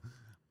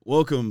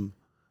Welcome.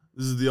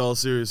 This is the All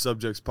Serious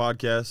Subjects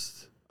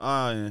podcast.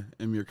 I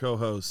am your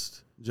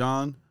co-host,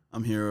 John.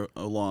 I'm here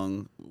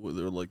along with,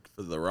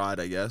 for the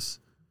ride, I guess,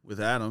 with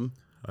Adam.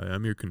 Hi,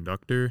 I'm your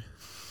conductor,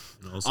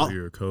 and also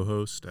your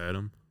co-host,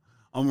 Adam.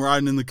 I'm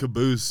riding in the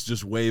caboose,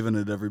 just waving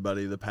at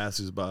everybody that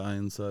passes by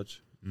and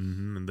such.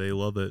 And they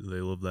love it. They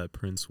love that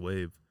Prince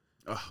wave.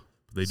 Ugh.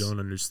 They don't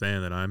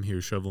understand that I'm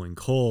here shoveling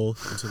coal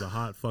into the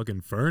hot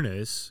fucking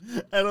furnace.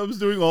 And I'm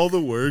doing all the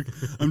work.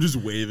 I'm just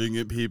waving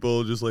at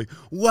people, just like,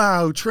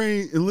 wow,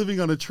 living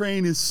on a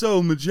train is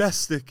so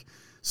majestic,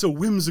 so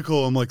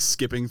whimsical. I'm like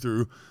skipping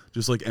through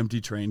just like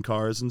empty train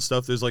cars and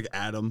stuff. There's like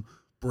Adam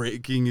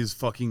breaking his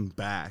fucking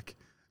back,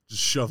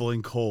 just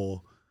shoveling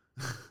coal.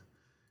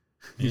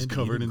 He's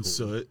covered in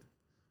soot.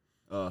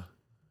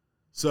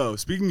 So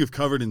speaking of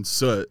covered in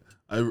soot,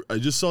 I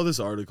just saw this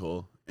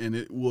article and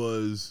it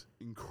was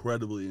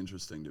incredibly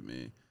interesting to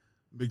me.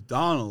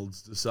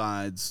 McDonald's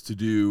decides to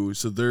do,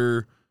 so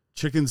their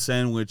chicken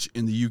sandwich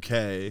in the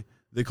UK,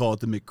 they call it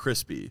the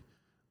McCrispy.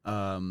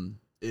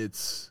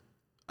 It's,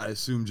 I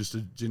assume, just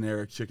a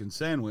generic chicken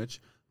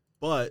sandwich,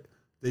 but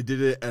they did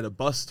it at a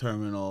bus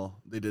terminal.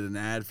 They did an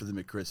ad for the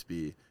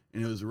McCrispy,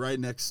 and it was right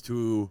next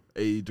to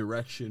a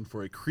direction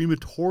for a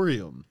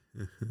crematorium.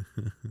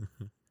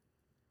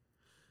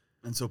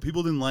 And so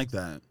people didn't like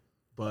that,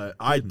 but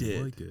I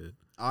did. Like it.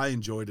 I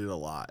enjoyed it a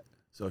lot.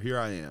 So here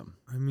I am.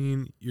 I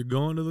mean, you're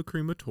going to the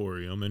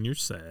crematorium and you're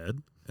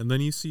sad, and then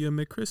you see a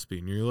McCrispy,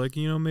 and you're like,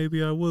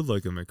 maybe I would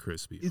like a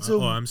McCrispy.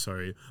 I'm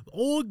sorry.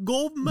 Oh,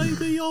 God,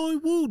 maybe I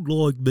would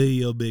like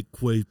me a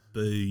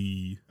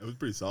McCrispy. That was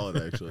pretty solid,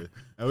 actually.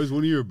 That was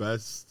one of your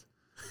best.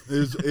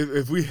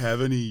 If we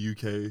have any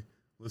UK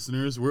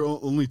listeners, we're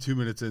only 2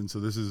 minutes in, so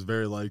this is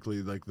very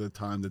likely like the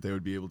time that they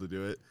would be able to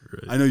do it.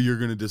 Right. I know you're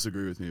going to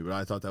disagree with me, but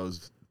I thought that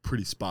was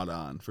pretty spot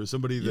on for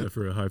somebody that... Yeah,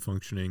 for a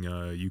high-functioning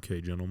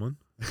UK gentleman.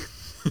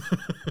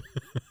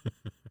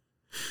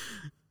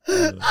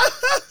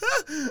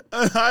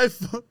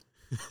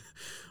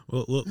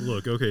 Well,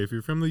 look, okay, if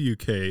you're from the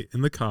UK,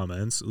 in the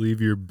comments, leave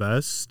your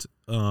best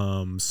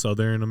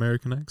Southern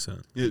American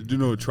accent.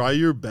 Yeah, try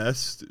your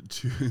best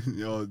to,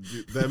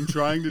 them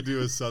trying to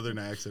do a Southern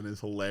accent is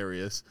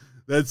hilarious.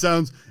 That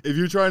sounds, if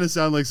you're trying to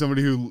sound like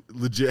somebody who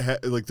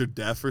legit, like they're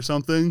deaf or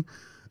something,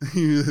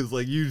 it's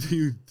like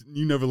you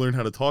never learned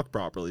how to talk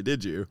properly,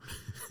 did you?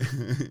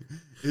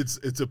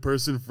 It's a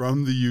person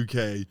from the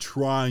UK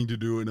trying to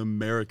do an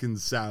American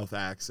South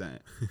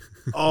accent.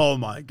 Oh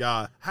my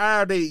God.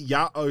 Howdy,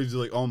 yeah. Oh, he's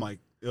like, oh my.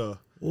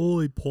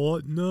 Oi,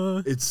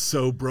 partner. It's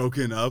so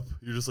broken up.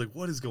 You're just like,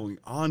 what is going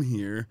on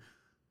here?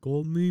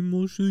 Got me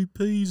mushy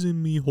peas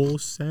in me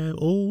horse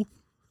saddle.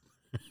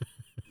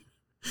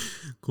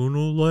 Gonna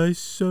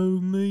lasso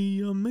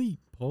me a meat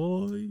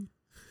pie.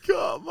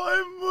 Got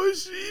my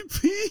mushy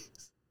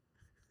peas.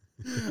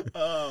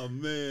 Oh,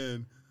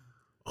 man.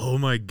 Oh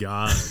my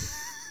God.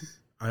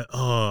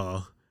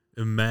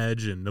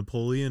 Imagine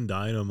Napoleon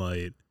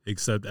Dynamite,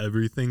 except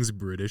everything's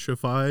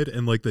Britishified,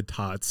 and like the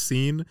tots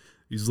scene,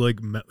 he's like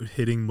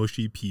hitting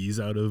mushy peas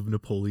out of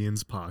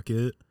Napoleon's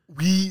pocket.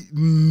 We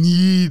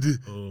need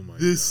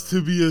this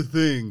to be a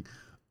thing.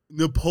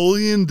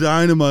 Napoleon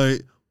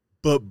Dynamite,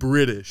 but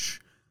British.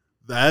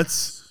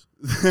 That's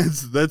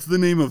the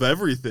name of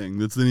everything.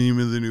 That's the name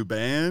of the new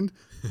band.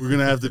 We're going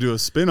to have to do a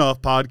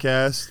spin-off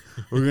podcast.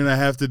 We're going to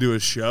have to do a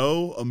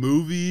show, a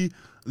movie.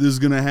 There's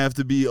going to have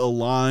to be a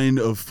line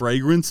of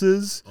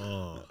fragrances.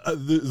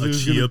 A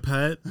Chia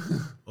Pet?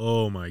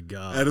 Oh, my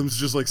God. Adam's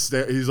just like,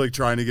 he's like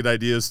trying to get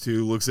ideas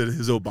too. Looks at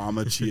his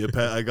Obama Chia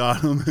Pet. I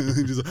got him.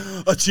 And he's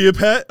like, a Chia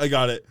Pet? I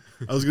got it.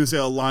 I was going to say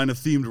a line of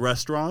themed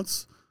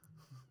restaurants.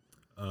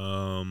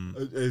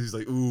 He's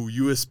like, ooh,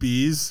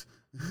 USBs.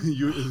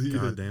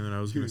 God damn it, I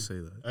was going to say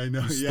that. I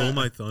know, you stole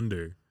my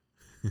thunder.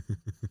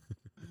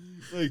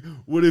 Like,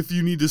 what if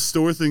you need to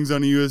store things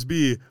on a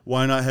USB?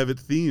 Why not have it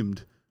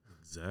themed?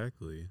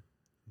 Exactly.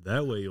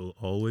 That way you'll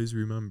always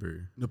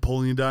remember.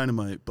 Napoleon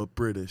Dynamite, but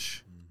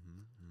British.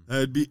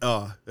 That'd be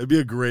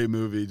a great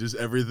movie. Just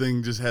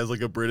everything just has like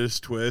a British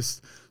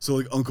twist. So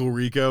like Uncle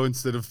Rico,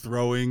 instead of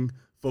throwing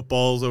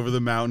footballs over the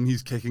mountain,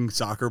 he's kicking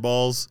soccer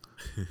balls.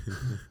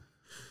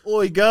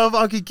 Oi, Gov,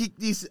 I can kick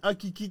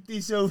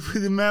this over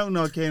the mountain.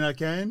 I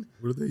can.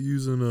 What are they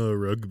using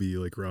rugby,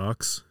 like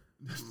rocks?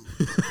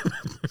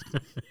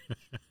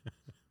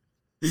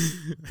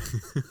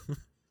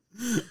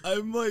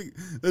 I'm like,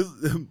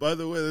 by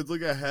the way, that's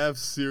like a half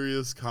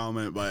serious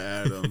comment by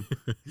Adam.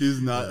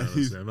 He's not.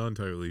 I'm not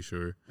entirely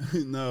sure.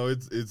 No,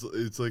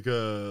 it's like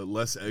a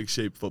less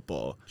egg-shaped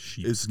football.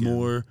 Sheepskin. It's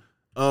more.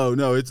 Oh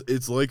no,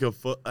 it's like a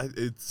foot.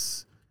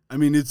 It's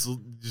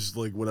just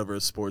like whatever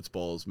a sports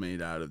ball is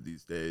made out of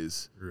these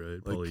days. Right,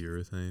 like,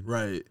 polyurethane.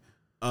 Right.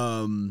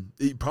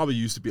 It probably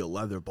used to be a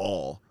leather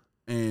ball,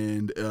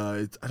 and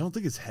I don't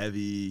think it's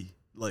heavy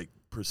like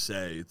per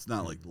se. It's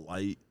not like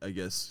light, I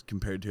guess,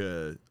 compared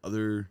to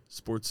other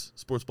sports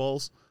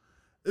balls.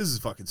 This is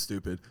fucking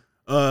stupid.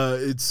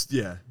 It's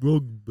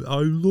Rugby. I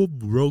love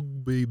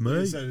rugby, mate.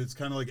 Like I said, it's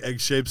kind of like egg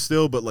shaped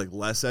still, but like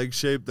less egg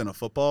shaped than a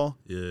football.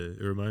 Yeah,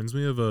 it reminds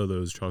me of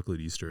those chocolate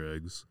Easter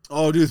eggs.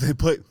 Oh, dude, they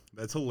play.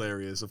 That's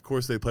hilarious. Of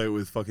course, they play it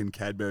with fucking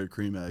Cadbury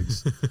cream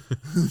eggs.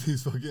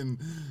 These fucking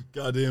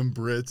goddamn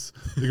Brits.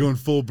 They're going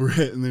full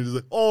Brit, and they're just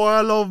like, "Oh, I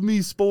love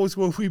me sports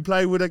where we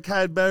play with a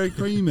Cadbury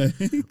cream egg."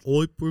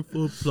 I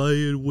prefer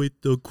playing with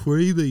the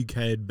creamy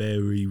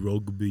Cadbury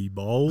rugby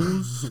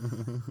balls,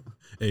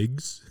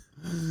 eggs.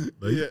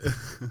 Like, yeah,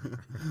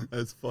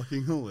 that's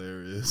fucking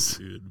hilarious,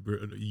 dude.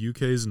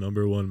 UK's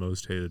 #1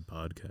 most hated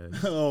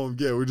podcast. Oh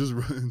yeah, we're just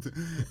running,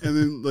 and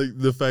then like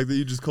the fact that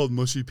you just called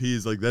mushy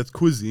peas, like that's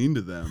cuisine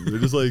to them. They're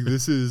just like,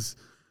 this is,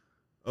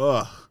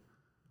 ugh.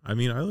 I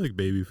mean, I like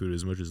baby food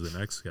as much as the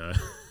next guy.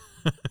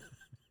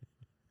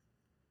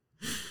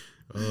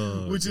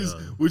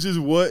 Which is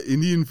what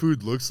Indian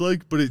food looks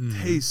like, but it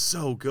tastes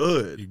so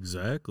good.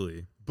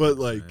 Exactly. But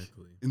like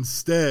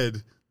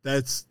instead,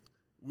 that's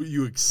what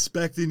you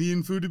expect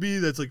Indian food to be.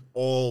 That's like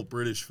all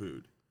British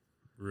food.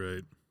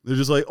 Right. They're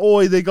just like,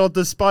 "Oi, they got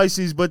the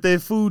spices, but their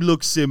food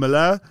looks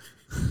similar."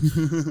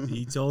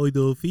 It's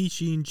either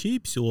fish and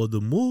chips or the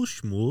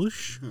mush.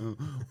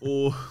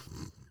 Or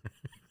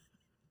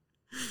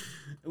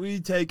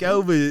we take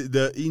over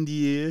the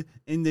India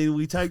and then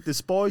we take the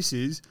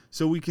spices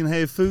so we can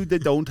have food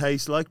that don't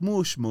taste like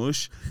mush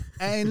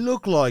and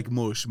look like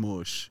mush.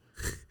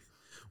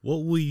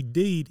 What we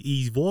did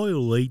is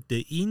violate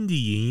the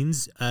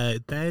Indians'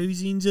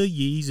 thousands of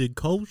years of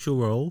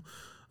cultural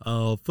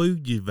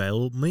food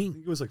development. I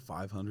think it was like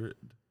 500.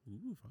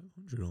 Ooh,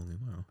 500 only,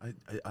 wow.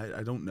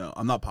 I don't know.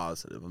 I'm not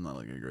positive. I'm not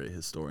like a great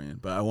historian,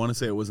 but I want to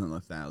say it wasn't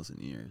 1,000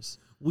 years.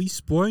 We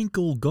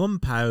sprinkle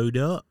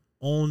gunpowder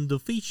on the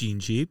fish and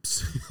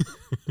chips.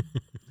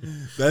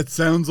 That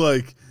sounds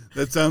like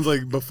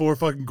before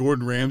fucking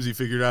Gordon Ramsay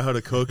figured out how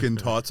to cook and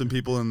taught some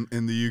people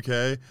in the UK.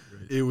 Right.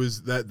 It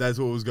was that's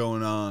what was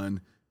going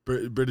on.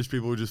 British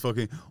people were just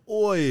fucking,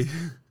 "Oi,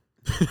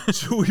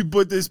 should we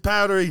put this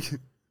powder?"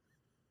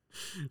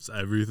 So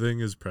everything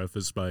is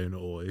prefaced by an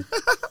oi.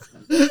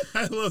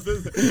 I love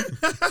this.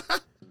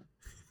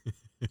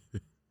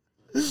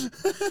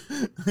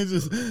 They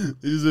just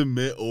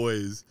admit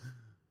oys.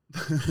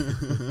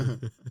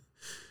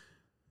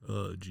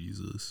 Oh,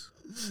 Jesus.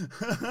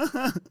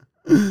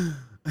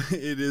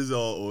 It is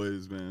all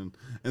oys, man.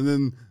 And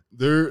then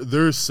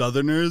their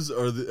Southerners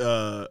are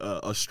the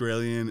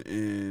Australian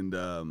and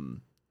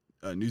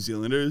New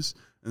Zealanders,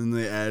 and then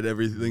they add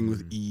everything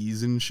with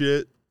E's and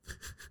shit.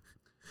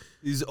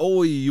 He's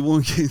you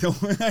won't get.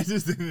 I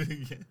just did it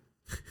again.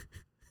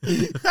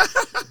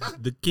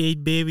 The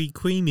Cadbury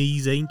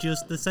creamies ain't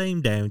just the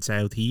same down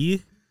south here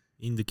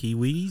in the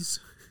Kiwis.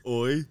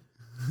 Oi.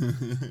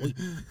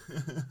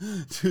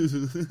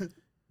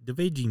 The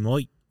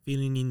Vegemite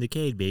filling in the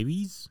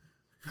Cadburys.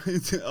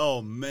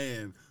 Oh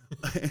man,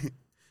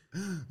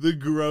 the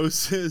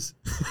grossest.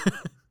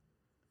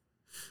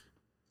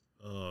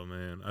 Oh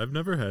man, I've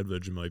never had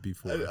Vegemite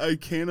before. I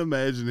can't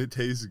imagine it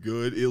tastes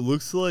good. It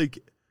looks like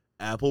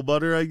apple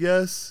butter, I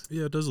guess.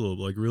 Yeah, it does a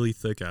little like really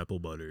thick apple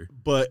butter.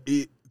 But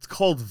it's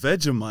called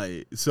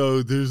Vegemite,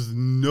 so there's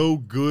no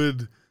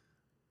good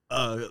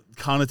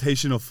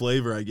connotation of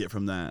flavor I get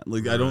from that.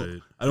 Like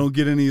right. I don't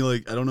get any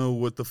like I don't know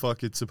what the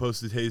fuck it's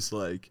supposed to taste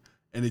like,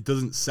 and it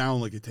doesn't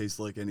sound like it tastes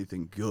like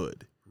anything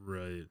good.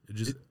 Right.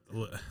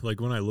 Like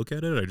when I look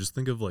at it, I just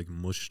think of like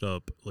mushed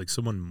up, like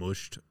someone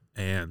mushed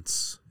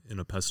ants in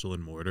a pestle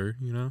and mortar,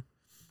 you know,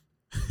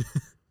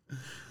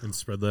 and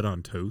spread that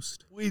on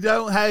toast. We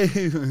don't have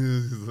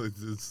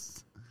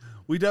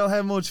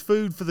much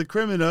food for the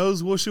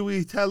criminals. What should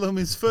we tell them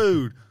is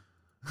food?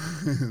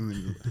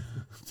 And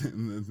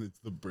then it's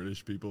the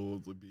British people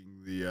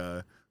being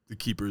the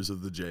keepers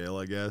of the jail,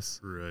 I guess.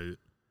 Right.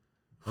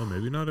 Oh,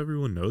 maybe not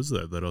everyone knows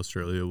that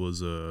Australia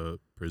was a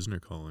prisoner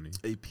colony.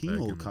 A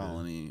penal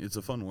colony. It's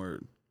a fun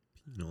word.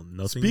 Penal.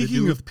 Nothing Speaking to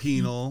do of with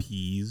penal.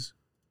 peas.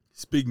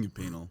 Speaking of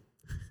penal.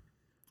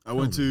 I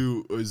went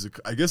to,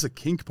 I guess a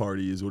kink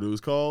party is what it was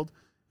called.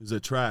 It was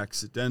at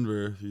Trax at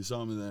Denver. If you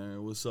saw me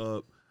there, what's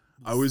up?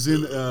 I was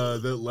in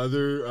the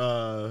leather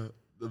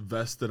the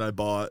vest that I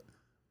bought.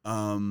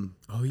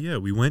 Oh, yeah.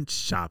 We went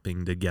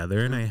shopping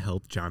together, and I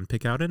helped John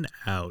pick out an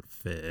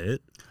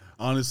outfit.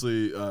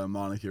 Honestly,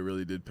 Monica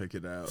really did pick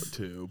it out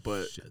too,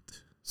 but shit.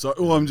 So,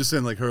 well, I'm just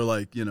saying, like her,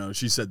 like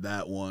she said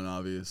that one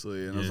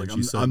obviously, and I was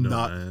like, I'm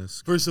not.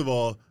 Ask. First of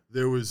all,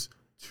 there was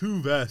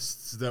 2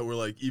 vests that were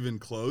like even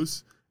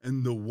close,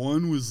 and the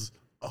one was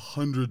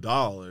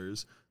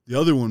 $100, the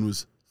other one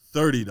was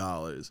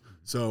 $30.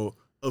 So,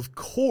 of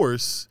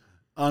course,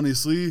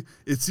 honestly,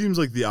 it seems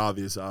like the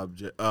obvious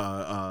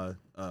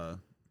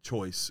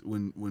choice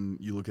when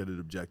you look at it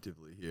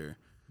objectively here.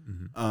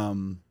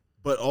 Mm-hmm.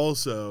 But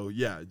also,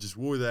 yeah, just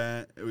wore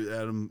that.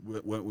 Adam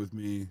went with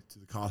me to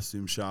the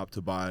costume shop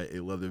to buy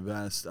a leather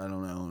vest. I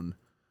don't own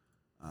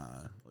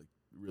like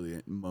really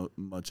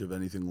much of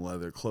anything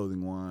leather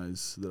clothing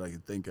wise that I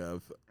can think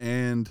of,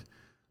 and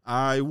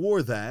I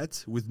wore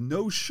that with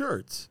no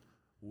shirt,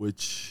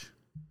 which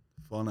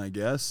fun, I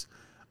guess.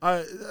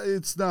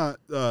 It's not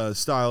a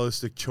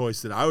stylistic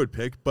choice that I would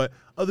pick, but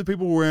other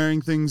people were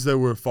wearing things that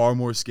were far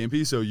more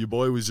skimpy, so your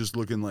boy was just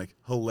looking like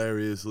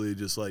hilariously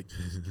just like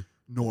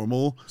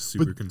normal.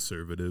 Super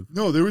conservative.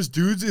 No, there was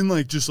dudes in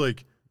like just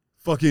like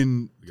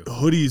fucking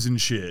hoodies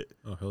and shit.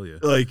 Oh, hell yeah.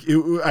 Like,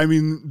 I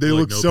mean, they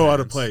look so pants, out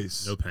of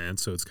place. No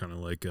pants, so it's kind of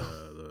like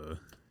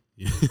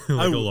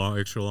like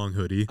extra long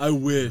hoodie. I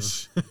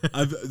wish.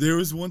 There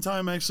was one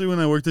time actually when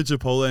I worked at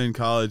Chipotle in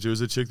college. There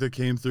was a chick that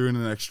came through in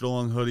an extra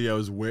long hoodie. I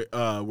was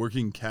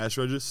working cash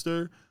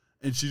register,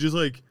 and she just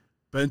like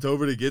bent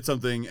over to get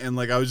something, and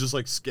like I was just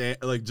like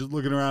just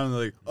looking around and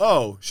like,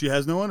 oh, she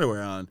has no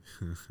underwear on,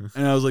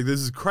 and I was like, this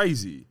is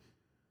crazy.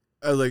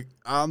 I was like,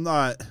 I'm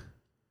not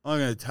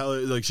gonna tell her.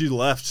 Like, she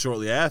left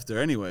shortly after.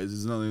 Anyways,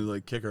 there's nothing to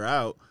like kick her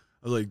out.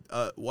 I was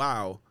like,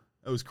 wow,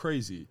 that was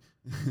crazy.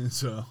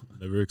 So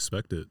never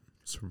expect it.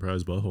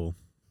 Surprise butthole.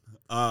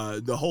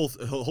 The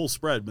whole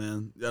spread,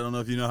 man. I don't know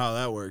if you know how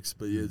that works,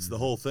 but it's the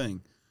whole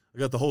thing. I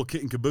got the whole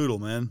kit and caboodle,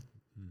 man.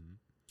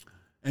 Mm-hmm.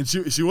 And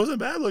she wasn't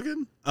bad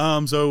looking.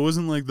 So it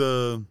wasn't like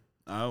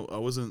I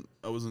wasn't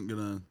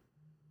gonna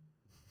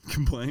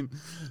complain.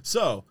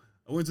 So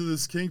I went to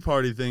this kink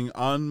party thing.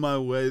 On my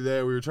way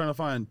there, we were trying to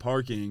find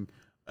parking,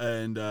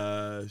 and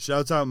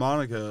shouts out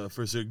Monica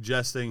for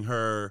suggesting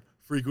her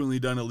frequently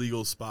done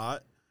illegal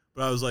spot.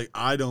 But I was like,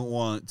 I don't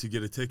want to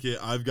get a ticket.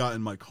 I've gotten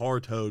my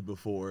car towed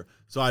before.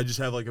 So I just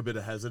have like a bit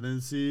of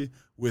hesitancy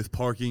with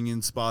parking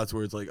in spots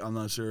where it's like, I'm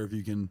not sure if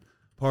you can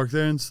park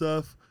there and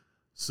stuff.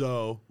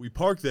 So we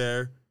parked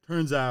there.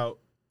 Turns out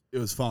it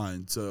was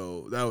fine.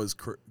 So that was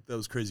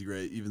crazy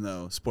great, even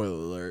though, spoiler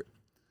alert.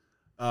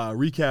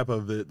 Recap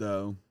of it,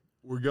 though.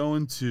 We're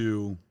going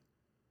to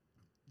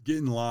get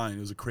in line.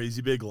 It was a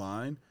crazy big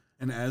line.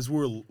 And as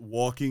we're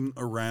walking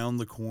around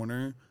the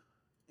corner,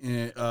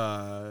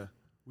 and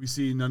we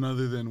see none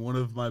other than one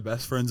of my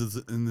best friends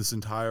in this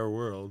entire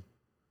world,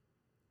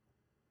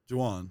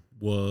 Juwan.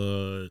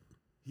 What?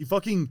 He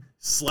fucking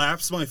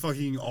slaps my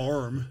fucking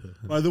arm,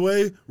 by the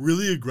way,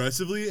 really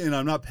aggressively, and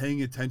I'm not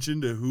paying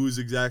attention to who's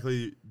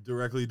exactly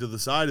directly to the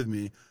side of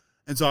me.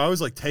 And so I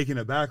was like taken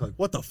aback, like,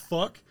 what the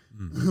fuck?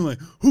 Mm.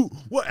 Like,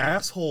 what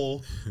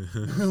asshole?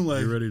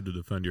 Like, you're ready to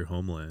defend your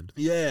homeland.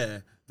 Yeah.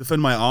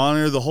 Defend my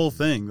honor, the whole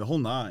thing, the whole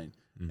nine.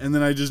 Mm. And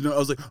then I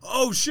was like,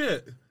 oh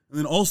shit. And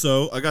then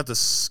also I got to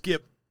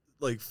skip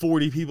like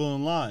 40 people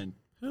in line.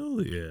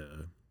 Hell yeah.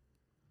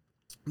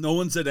 No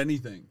one said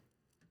anything.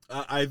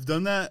 I've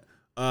done that.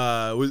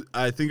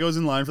 I think I was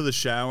in line for the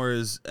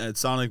showers at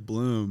Sonic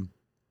Bloom,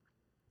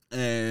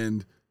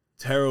 and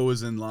Tara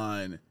was in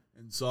line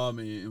and saw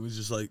me and was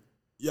just like,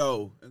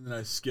 yo. And then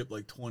I skipped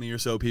like 20 or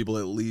so people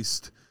at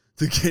least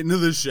to get into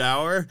the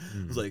shower.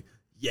 I was like,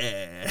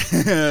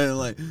 yeah.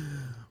 Like,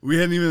 we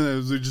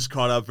just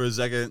caught up for a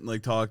second,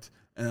 like talked.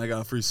 And I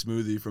got a free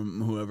smoothie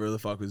from whoever the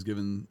fuck was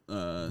giving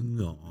her.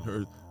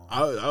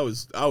 I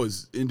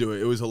was into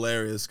it. It was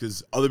hilarious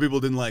because other people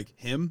didn't like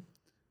him,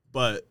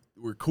 but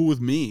were cool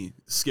with me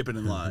skipping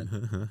in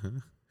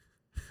line.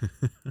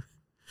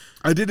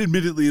 I did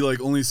admittedly like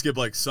only skip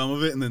like some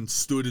of it and then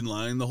stood in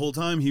line the whole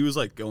time. He was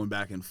like going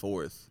back and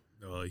forth.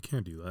 Oh, you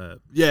can't do that.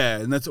 Yeah,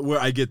 and that's where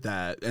I get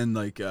that. And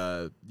like,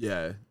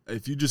 yeah,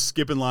 if you just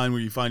skip in line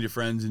where you find your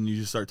friends and you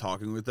just start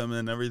talking with them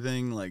and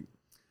everything, like,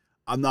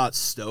 I'm not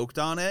stoked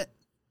on it.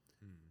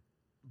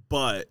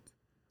 But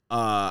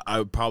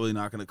I'm probably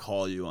not going to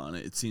call you on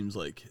it. It seems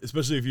like,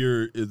 especially if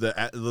you're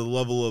the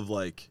level of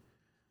like,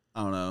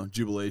 I don't know,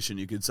 jubilation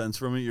you could sense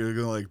from it. You're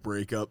going to like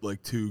break up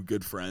like two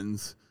good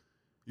friends.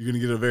 You're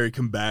going to get a very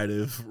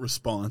combative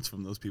response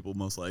from those people,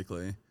 most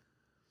likely.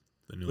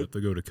 Then you'll have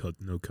to go to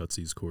No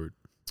Cutsies Court.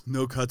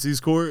 No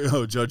Cutsies Court?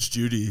 Oh, Judge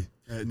Judy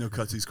at No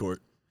Cutsies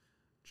Court.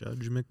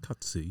 Judge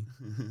McCutsy.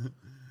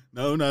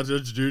 No, not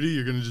Judge Judy.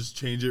 You're going to just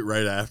change it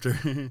right after.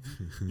 You're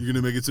going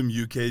to make it some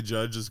UK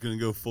judge that's going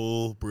to go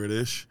full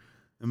British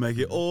and make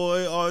it,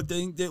 I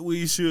think that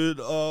we should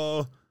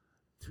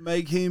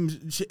make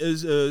him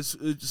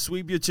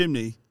sweep your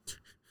chimney.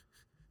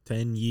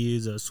 10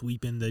 years of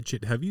sweeping the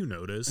chimney. Have you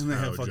noticed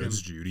how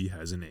Judge Judy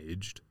hasn't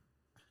aged?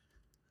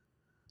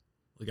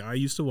 Like, I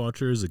used to watch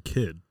her as a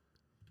kid,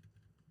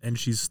 and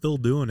she's still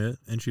doing it,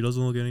 and she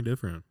doesn't look any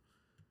different.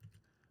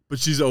 But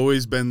she's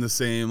always been the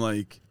same,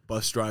 like,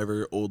 bus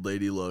driver, old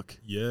lady look.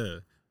 Yeah.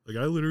 Like,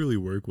 I literally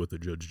work with a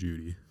Judge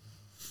Judy.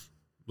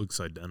 Looks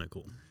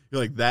identical.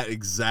 You're like that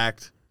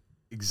exact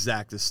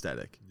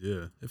aesthetic.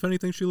 Yeah. If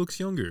anything, she looks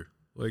younger.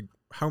 Like,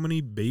 how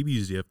many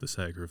babies do you have to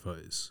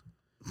sacrifice?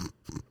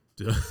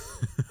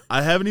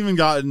 I haven't even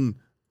gotten...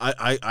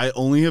 I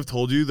only have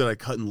told you that I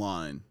cut in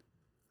line.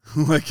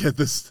 Like, at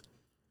this...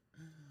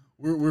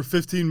 We're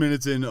 15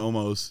 minutes in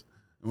almost,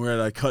 and we're at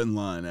I cut in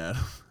line,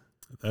 Adam.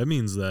 That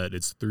means that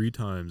it's 3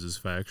 times as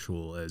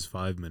factual as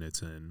 5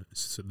 minutes in.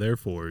 So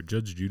therefore,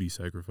 Judge Judy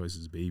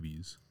sacrifices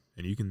babies,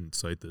 and you can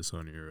cite this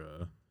on your.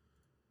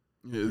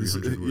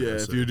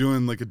 If you're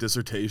doing like a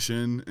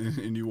dissertation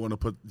and you want to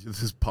put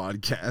this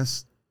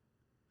podcast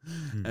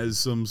as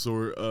some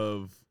sort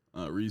of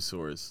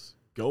resource,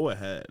 go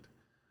ahead.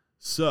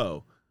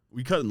 So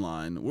we cut in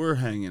line. We're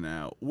hanging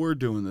out. We're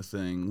doing the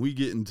thing. We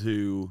get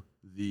into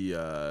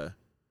the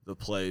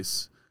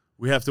place.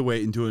 We have to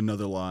wait into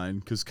another line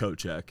because coat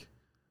check.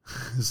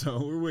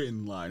 So we're waiting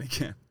in line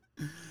again.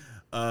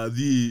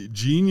 The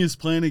genius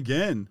plan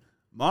again.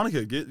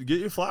 Monica, get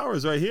your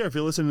flowers right here if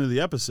you're listening to the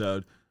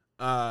episode.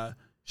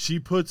 She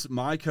puts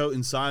my coat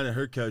inside of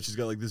her coat. She's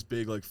got like this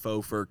big like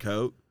faux fur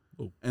coat.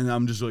 Oh. And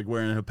I'm just like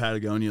wearing a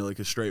Patagonia like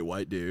a straight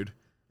white dude.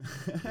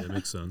 Yeah, that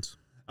makes sense.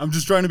 I'm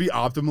just trying to be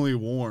optimally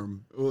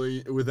warm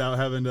without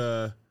having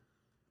to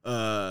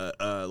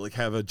like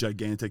have a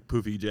gigantic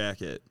poofy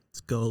jacket.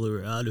 It's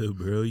Colorado,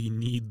 bro. You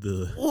need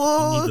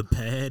the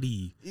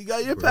patty. You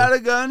got your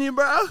Patagonia,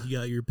 bro? You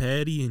got your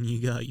patty and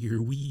you got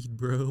your weed,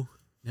 bro.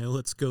 Now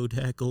let's go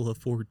tackle a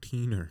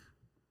 14er.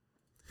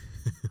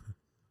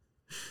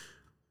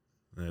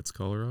 That's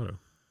Colorado.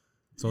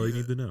 That's all you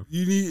need to know.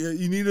 You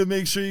need to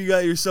make sure you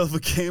got yourself a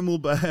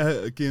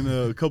Camelback and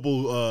a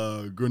couple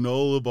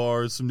granola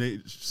bars, some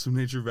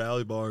Nature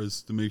Valley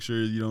bars to make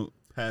sure you don't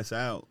pass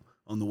out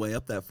on the way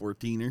up that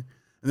 14er. And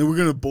then we're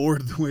gonna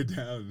board the way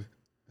down.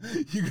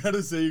 You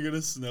gotta say you're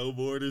gonna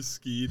snowboard or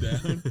ski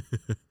down.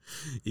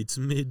 It's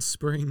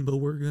mid-spring, but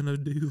we're gonna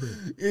do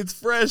it. It's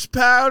fresh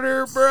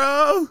powder,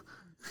 bro.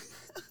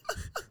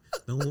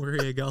 Don't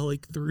worry, I got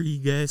like 3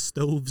 gas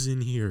stoves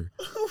in here.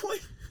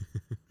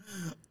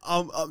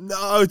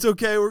 No, it's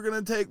okay. We're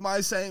gonna take my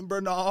Saint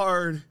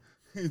Bernard.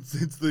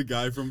 It's the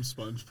guy from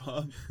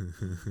SpongeBob.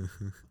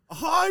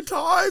 High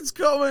tide's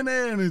coming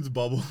in. It's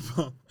Bubble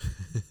Pump.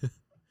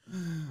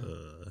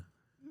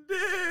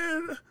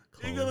 Dude,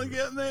 you gonna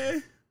get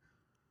me?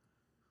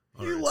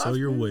 Right, so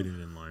you're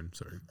waiting in line.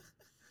 Sorry.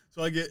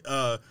 So I get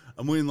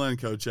I'm waiting in line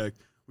coat check.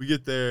 We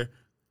get there.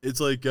 It's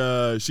like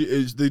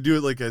they do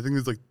it like I think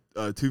it's like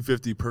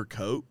 $250 per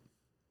coat.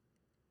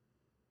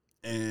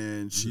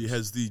 And she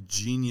has the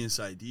genius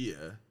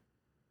idea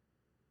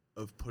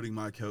of putting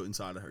my coat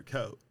inside of her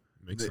coat.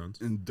 Makes sense.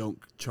 And don't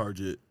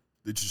charge it.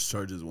 They just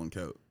charge as one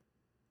coat.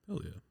 Hell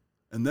yeah.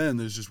 And then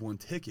there's just one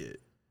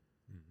ticket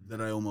that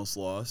I almost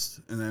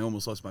lost. And I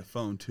almost lost my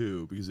phone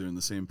too because they're in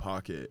the same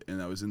pocket. And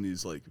I was in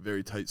these like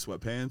very tight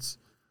sweatpants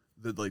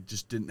that like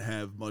just didn't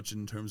have much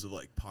in terms of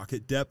like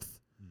pocket depth.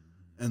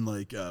 And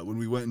like when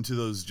we went into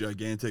those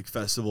gigantic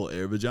festival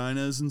air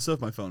vaginas and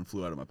stuff, my phone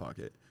flew out of my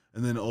pocket.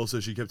 And then also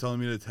she kept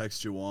telling me to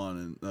text Juwan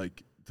and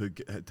like to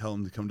tell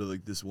him to come to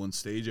like this one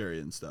stage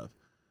area and stuff.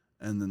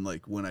 And then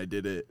like when I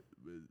did it,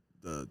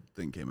 the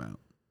thing came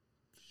out.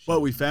 But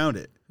we found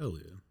it. Hell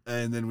yeah.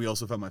 And then we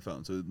also found my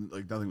phone, so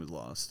like nothing was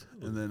lost.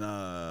 And then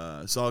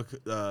saw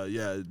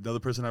another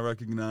person I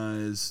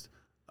recognized.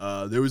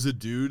 There was a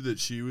dude that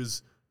she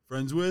was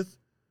friends with,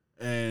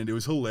 and it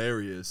was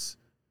hilarious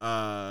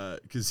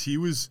because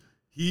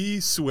he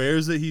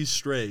swears that he's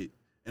straight.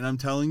 And I'm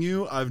telling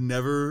you, I've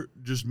never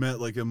just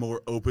met like a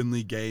more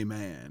openly gay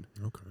man.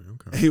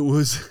 Okay. It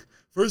was,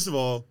 first of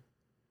all,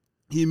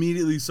 he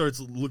immediately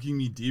starts looking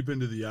me deep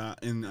into the eye,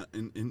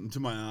 into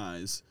my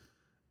eyes,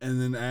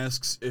 and then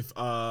asks if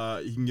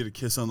he can get a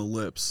kiss on the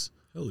lips.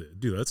 Hell yeah,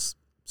 dude, that's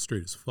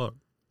straight as fuck.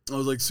 I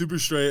was like super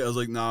straight. I was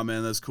like, nah,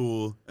 man, that's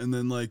cool. And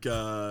then like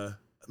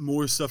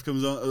more stuff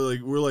comes on.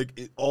 Like we're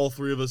like all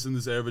 3 of us in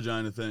this air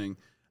vagina thing.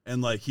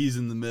 And, like, he's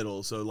in the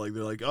middle. So, like,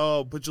 they're like,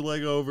 oh, put your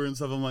leg over and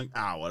stuff. I'm like,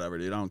 whatever,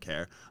 dude. I don't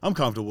care. I'm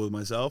comfortable with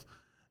myself.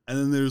 And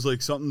then there's,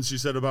 like, something she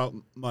said about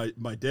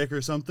my dick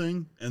or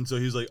something. And so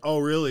he's like, oh,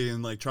 really?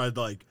 And, like, tried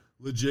to, like,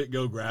 legit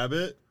go grab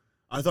it.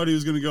 I thought he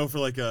was going to go for,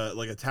 like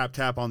a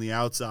tap on the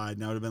outside.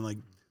 And I would have been like,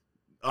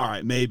 all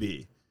right,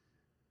 maybe.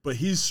 But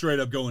he's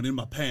straight up going in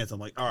my pants. I'm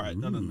like, all right,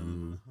 no.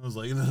 I was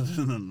like, no.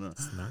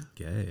 It's not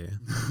gay.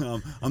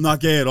 I'm not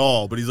gay at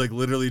all, but he's like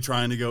literally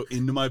trying to go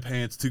into my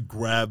pants to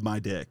grab my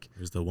dick.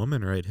 There's the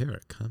woman right here.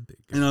 It can't be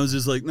gay. And I was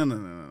just like, no.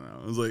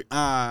 I was like,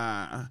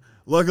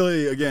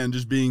 Luckily, again,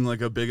 just being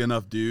like a big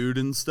enough dude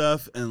and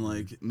stuff and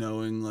like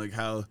knowing like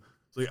how,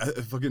 like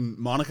fucking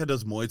Monica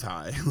does Muay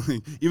Thai.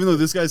 Like, even though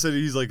this guy said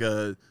he's like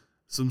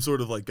some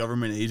sort of like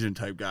government agent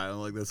type guy,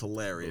 I'm like, that's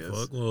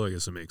hilarious. Well, I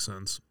guess it makes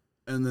sense.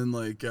 And then,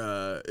 like,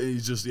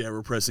 he's just,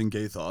 repressing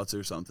gay thoughts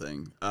or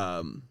something.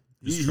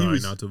 He's trying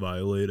not to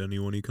violate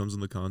anyone he comes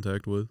into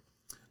contact with.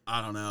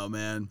 I don't know,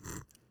 man.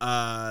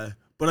 But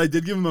I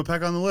did give him a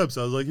peck on the lips.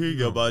 I was like, here you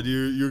go, bud.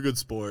 You're a good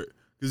sport.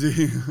 What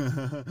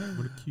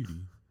a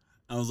cutie.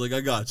 I was like, I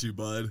got you,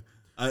 bud.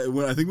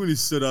 I think when he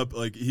stood up,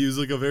 like, he was,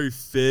 like, a very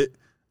fit,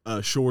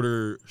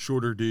 shorter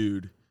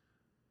dude.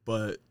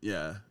 But,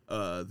 yeah,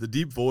 the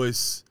deep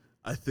voice,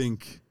 I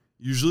think,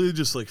 usually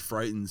just, like,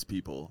 frightens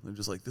people. They're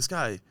just like, this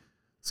guy's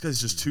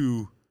just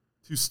too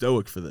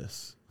stoic for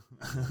this.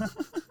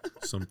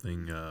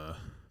 Something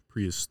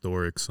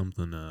prehistoric,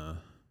 something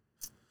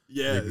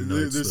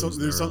there's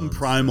something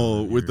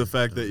primal with the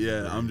fact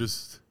that I'm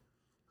just,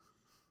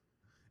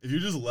 if you're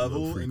just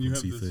level and you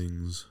have this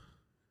things.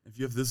 If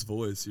you have this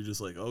voice, you're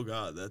just like, oh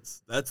god,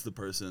 that's the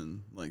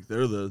person. Like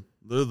they're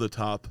the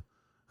top.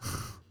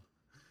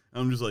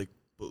 I'm just like,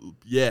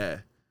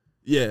 yeah.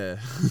 Yeah.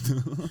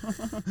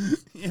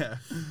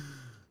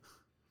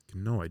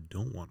 No, I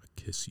don't want to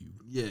kiss you.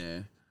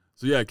 Yeah.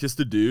 So yeah, I kissed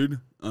a dude.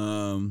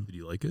 Did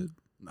you like it?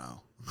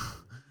 No.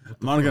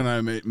 Monica and I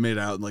made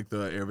out in like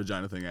the air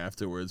vagina thing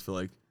afterwards for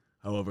like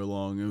however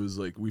long. It was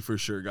like we for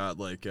sure got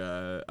like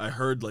I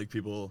heard like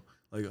people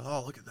like,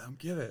 oh, look at them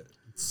get it.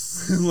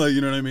 Like,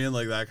 you know what I mean?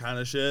 Like that kind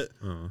of shit.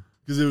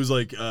 Because it was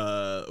like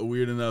a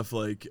weird enough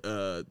like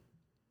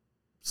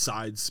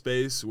side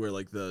space where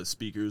like the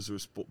speakers were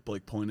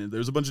like pointed.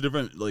 There's a bunch of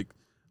different like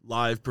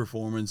live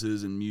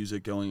performances and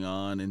music going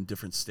on in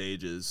different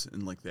stages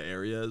in like the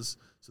areas.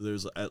 So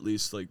there's at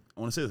least like I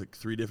want to say like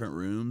 3 different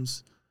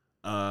rooms.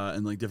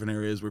 And like different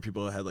areas where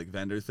people had like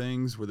vendor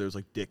things where there's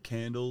like dick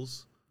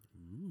candles.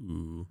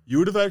 Ooh. You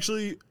would have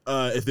actually,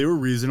 if they were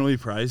reasonably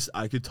priced,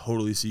 I could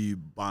totally see you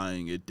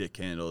buying a dick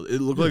candle. It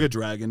looked like a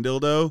dragon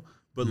dildo,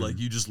 but like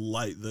you just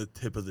light the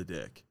tip of the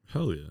dick.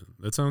 Hell yeah,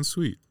 that sounds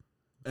sweet.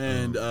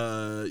 And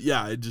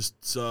yeah, I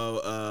just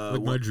saw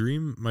like my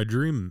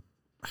dream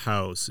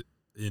house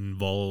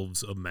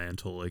involves a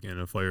mantle like in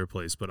a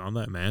fireplace, but on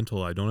that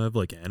mantle I don't have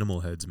like animal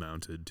heads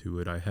mounted to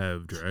it. I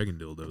have dragon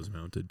dildos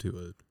mounted to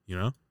it. You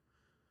know,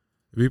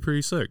 it'd be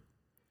pretty sick.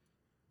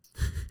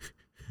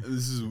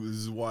 This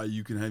is why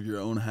you can have your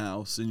own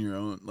house and your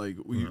own like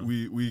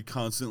we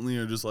constantly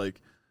are just like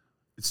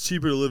it's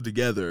cheaper to live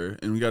together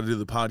and we got to do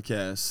the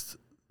podcast,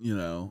 you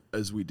know,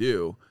 as we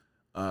do.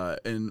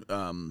 And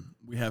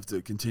we have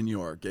to continue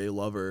our gay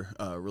lover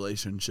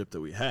relationship that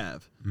we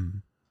have. Mm-hmm.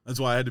 That's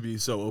why I had to be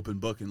so open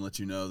book and let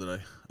you know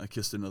that I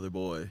kissed another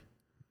boy.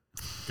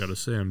 Gotta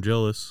say, I'm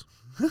jealous.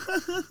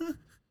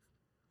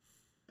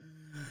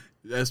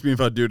 Ask me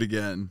if I'd do it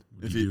again.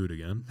 Would you do it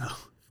again? No.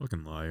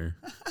 Fucking liar.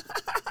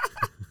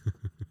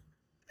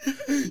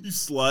 You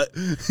slut.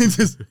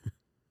 Just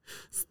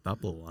stop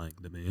lying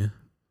to me.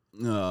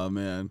 Oh,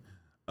 man.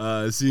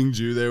 Seeing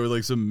Jew there with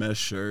like some mesh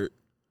shirt.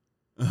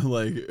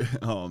 Like,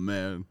 oh,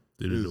 man.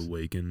 Did it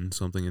awaken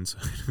something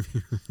inside of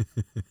you?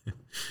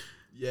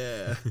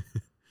 Yeah.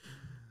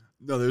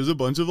 No, there's a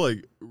bunch of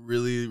like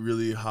really,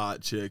 really hot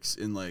chicks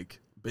in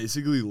like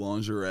basically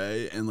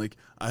lingerie. And like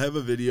I have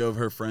a video of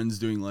her friends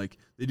doing like,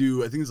 they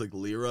do, I think it's like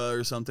Lyra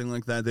or something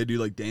like that. They do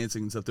like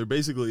dancing and stuff. They're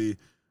basically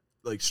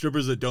like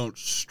strippers that don't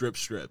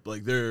strip.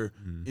 Like they're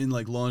in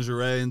like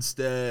lingerie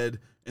instead.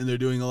 And they're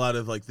doing a lot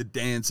of like the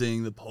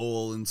dancing, the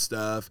pole and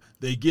stuff.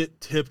 They get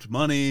tipped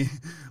money.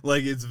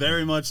 Like it's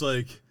very much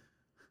like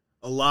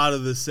a lot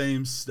of the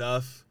same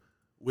stuff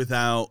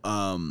without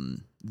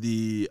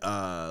the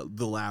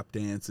lap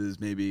dances.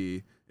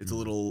 Maybe it's a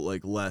little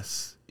like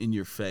less in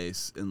your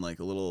face and like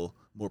a little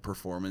more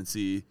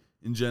performance-y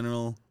in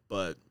general,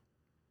 but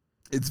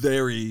it's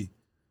very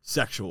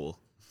sexual.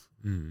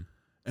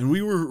 And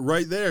we were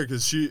right there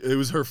because it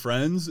was her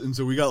friends, and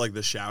so we got like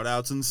the shout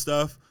outs and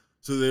stuff.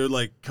 So they would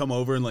like come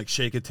over and like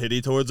shake a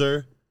titty towards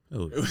her.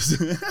 Oh. It was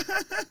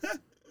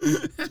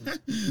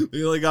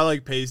they like got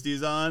like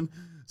pasties on.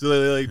 So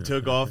they like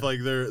took off like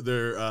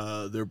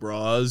their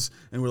bras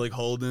and were like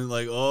holding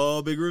like,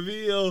 oh, big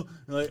reveal.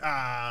 And like,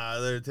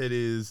 their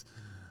titties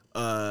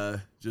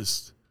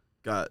just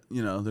got,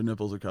 you know, their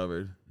nipples are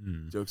covered.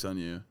 Joke's on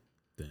you.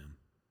 Damn.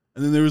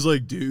 And then there was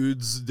like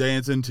dudes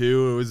dancing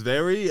too. It was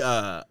very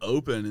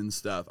open and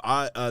stuff.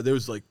 There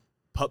was like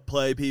pup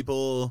play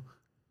people,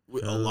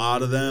 a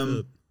lot of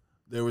them.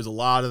 There was a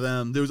lot of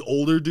them. There was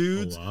older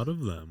dudes. A lot of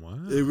them.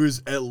 Wow. It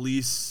was at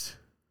least,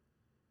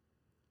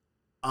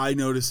 I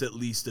noticed at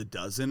least a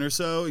dozen or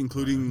so,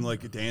 including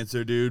like a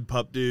dancer dude,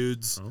 pup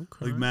dudes,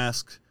 like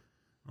masked,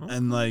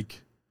 and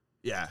like,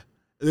 yeah.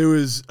 There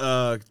was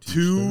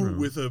 2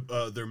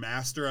 with their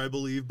master, I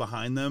believe,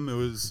 behind them. I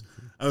was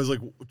like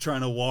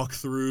trying to walk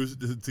through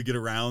to get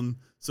around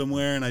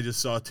somewhere, and I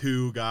just saw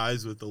 2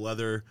 guys with the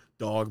leather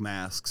dog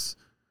masks.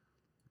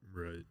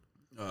 Right.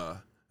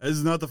 This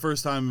is not the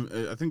first time.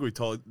 I think we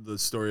told the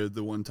story of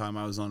the one time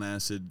I was on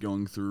acid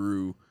going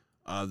through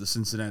the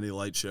Cincinnati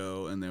Light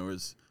Show, and there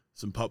was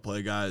some pup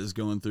play guys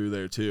going through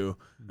there too.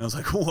 And I was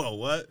like, whoa,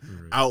 what?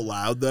 Right. Out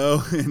loud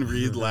though, and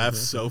Reed laughed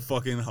so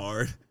fucking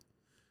hard.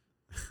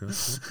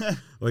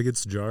 Like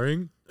it's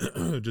jarring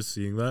just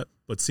seeing that,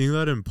 but seeing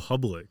that in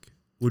public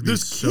would be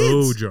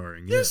so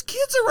jarring. There's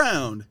kids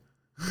around.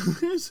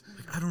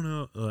 I don't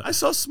know. I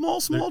saw small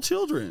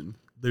children.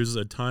 There's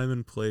a time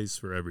and place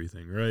for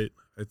everything, right?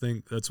 I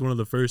think that's one of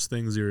the first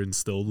things you're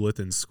instilled with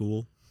in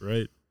school,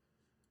 right?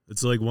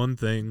 It's like one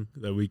thing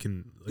that we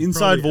can like,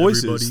 inside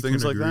voices,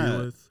 things like that,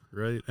 with,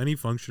 right? Any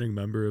functioning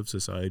member of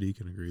society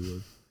can agree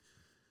with.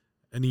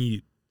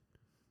 Any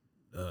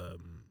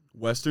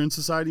Western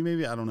society,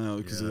 maybe, I don't know,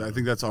 because I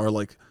think that's our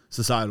like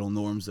societal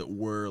norms that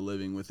we're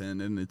living within,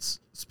 and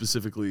it's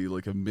specifically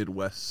like a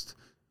Midwest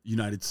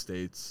United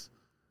States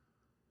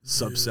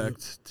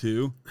subsect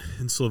too.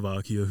 In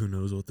Slovakia, who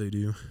knows what they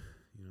do,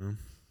 you know?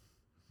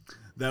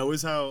 That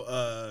was how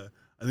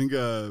I think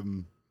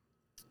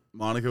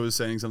Monica was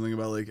saying something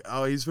about like,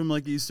 oh, he's from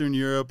like Eastern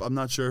Europe. I'm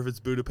not sure if it's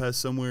Budapest,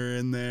 somewhere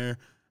in there.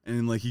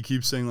 And like he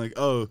keeps saying like,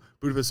 oh,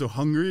 Budapest so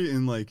hungry,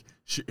 and like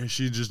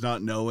she just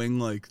not knowing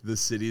like the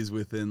cities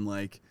within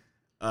like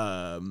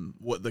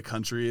what the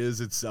country is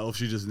itself.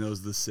 She just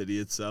knows the city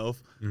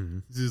itself. Mm-hmm.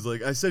 She's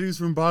like, I said he was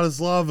from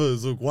Bratislava.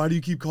 It's like, why do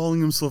you keep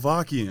calling him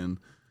Slovakian?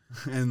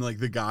 And like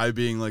the guy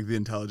being like the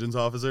intelligence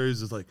officer, he's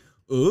just like,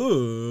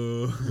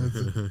 oh,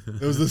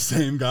 it was the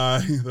same guy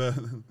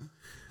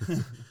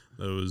that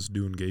was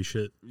doing gay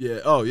shit. Yeah.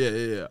 Oh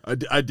yeah.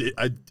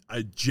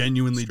 I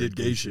genuinely did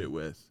gay shit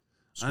with.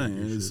 I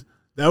think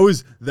that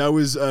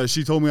was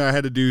she told me I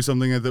had to do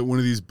something at one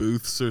of these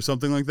booths or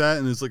something like that,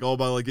 and it's like all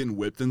about like getting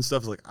whipped and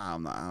stuff. It's like I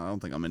don't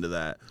think I'm into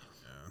that.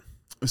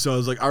 Yeah. So I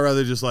was like, I'd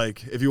rather just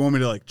like, if you want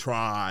me to like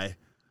try,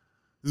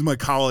 this is my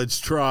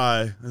college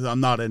try. I'm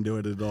not into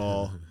it at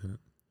all.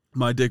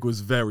 My dick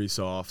was very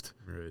soft.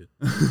 Right.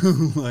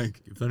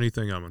 Like, if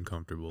anything, I'm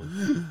uncomfortable.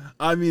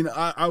 I mean,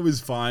 I was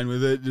fine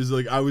with it. Just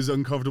like I was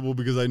uncomfortable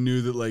because I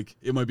knew that like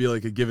it might be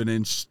like a give an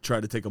inch, try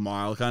to take a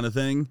mile kind of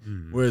thing.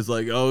 Mm. Where it's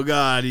like, oh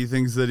God, he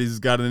thinks that he's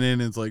got an in.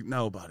 It's like,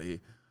 no,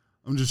 buddy.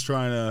 I'm just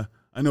trying to.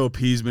 I know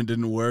appeasement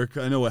didn't work.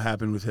 I know what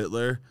happened with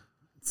Hitler.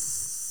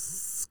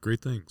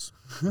 Great things.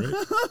 Right?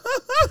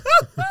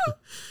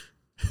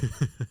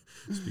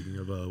 Speaking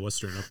of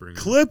Western upbringing.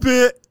 Clip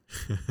it.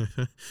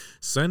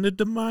 Send it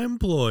to my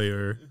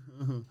employer.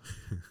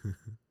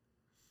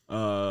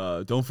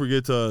 Don't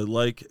forget to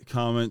like,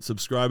 comment,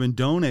 subscribe, and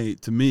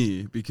donate to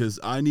me because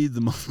I need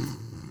the money.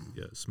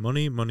 Yes,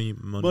 money.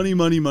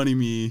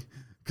 Me.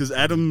 Because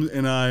Adam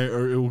and I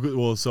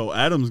are, so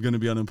Adam's going to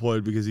be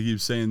unemployed because he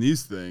keeps saying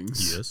these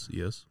things.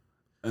 Yes.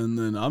 And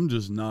then I'm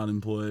just not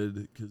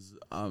employed because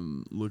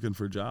I'm looking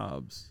for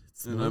jobs.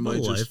 It's and I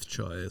might life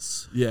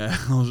choice. Yeah,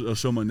 I'll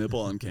show my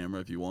nipple on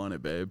camera if you want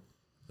it, babe.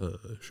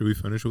 Should we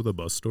finish with a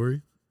bus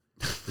story?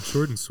 It's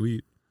short and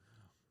sweet.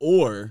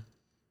 Or,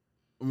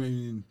 I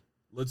mean,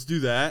 let's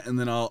do that, and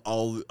then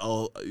I'll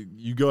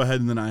you go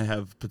ahead, and then I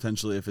have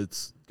potentially if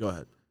it's go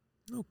ahead.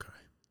 Okay.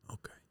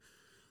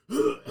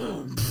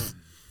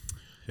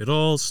 It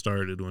all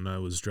started when I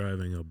was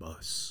driving a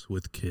bus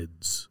with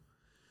kids,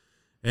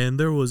 and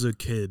there was a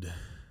kid.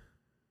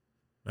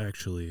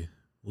 Actually,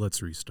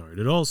 let's restart.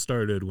 It all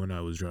started when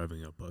I was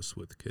driving a bus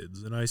with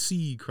kids, and I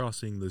see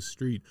crossing the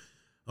street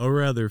a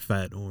rather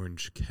fat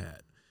orange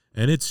cat,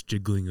 and it's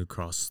jiggling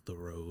across the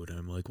road.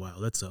 I'm like, wow,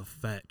 that's a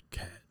fat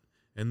cat.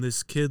 And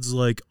this kid's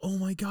like, oh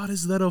my God,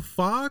 is that a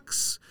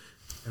fox?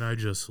 And I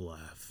just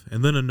laugh.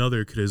 And then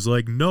another kid is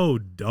like, no,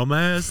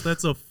 dumbass,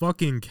 that's a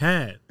fucking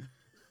cat.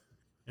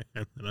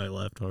 And then I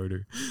laughed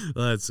harder.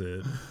 That's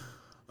it.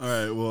 All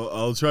right, well,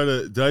 I'll try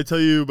to. Did I tell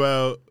you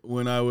about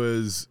when I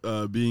was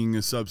being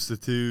a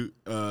substitute,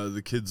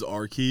 the kid's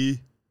R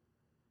key?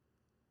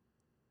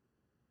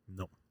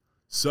 No.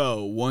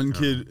 So one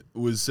kid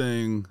was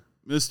saying,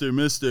 Mister,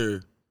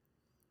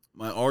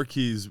 my R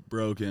key's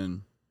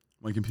broken.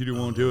 My computer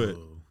won't do it.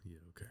 Yeah,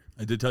 okay.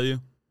 I did tell you?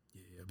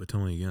 Yeah, but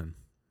tell me again.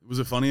 Was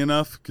it funny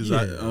enough?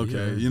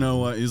 Okay. You know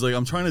what? He's like,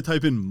 I'm trying to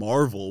type in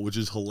Marvel, which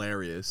is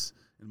hilarious,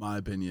 in my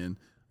opinion,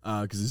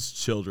 because it's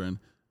children.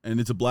 And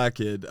it's a black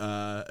kid,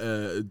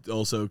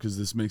 also, because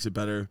this makes it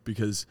better,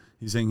 because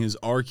he's saying his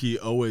R key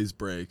always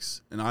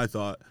breaks. And I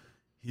thought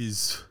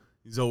he's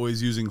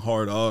always using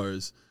hard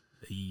R's.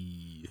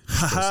 And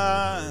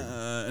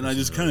I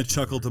just kind of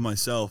chuckled to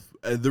myself.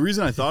 The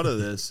reason I thought of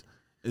this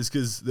is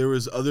because there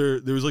was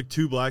like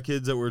two black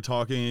kids that were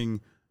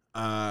talking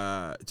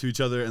to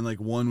each other, and like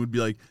one would be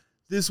like,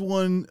 this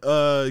one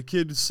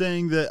kid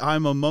saying that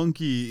I'm a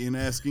monkey and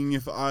asking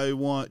if I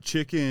want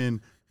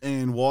chicken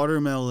and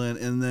watermelon,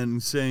 and then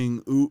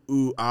saying ooh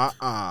ooh ah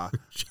ah.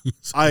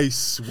 I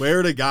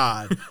swear to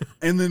God.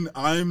 And then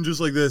I'm just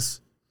like this.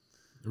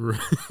 Right.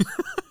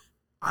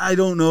 I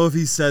don't know if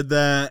he said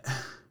that.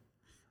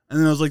 And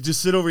then I was like,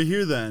 just sit over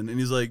here then. And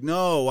he's like,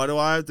 no, why do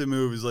I have to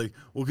move? He's like,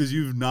 well, because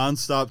you've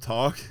nonstop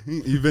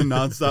talking. You've been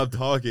nonstop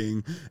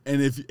talking.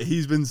 And if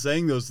he's been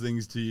saying those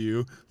things to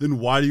you, then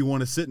why do you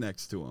want to sit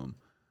next to him?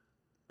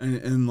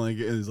 And like,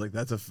 it's like,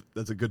 that's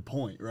a good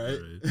point, right?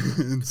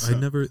 So, I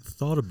never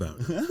thought about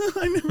it.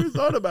 I never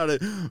thought about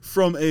it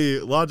from a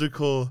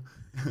logical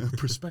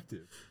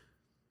perspective.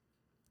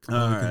 All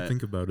I can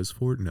think about is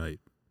Fortnite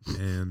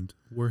and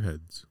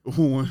Warheads.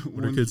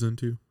 What are kids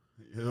into?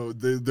 You know,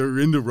 they're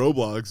into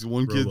Roblox.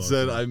 One kid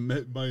said, I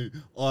met my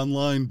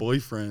online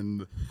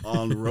boyfriend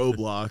on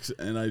Roblox,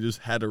 and I just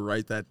had to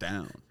write that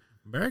down.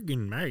 Back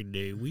in my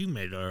day, we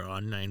met our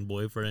online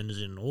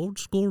boyfriends in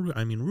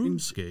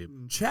RuneScape.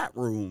 In chat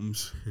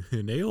rooms.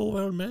 In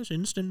AOL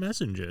Instant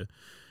Messenger.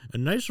 A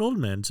nice old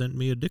man sent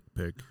me a dick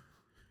pic.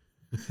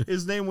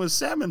 His name was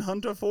Salmon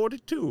Hunter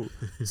 42.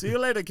 See you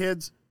later,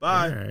 kids.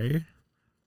 Bye. Bye.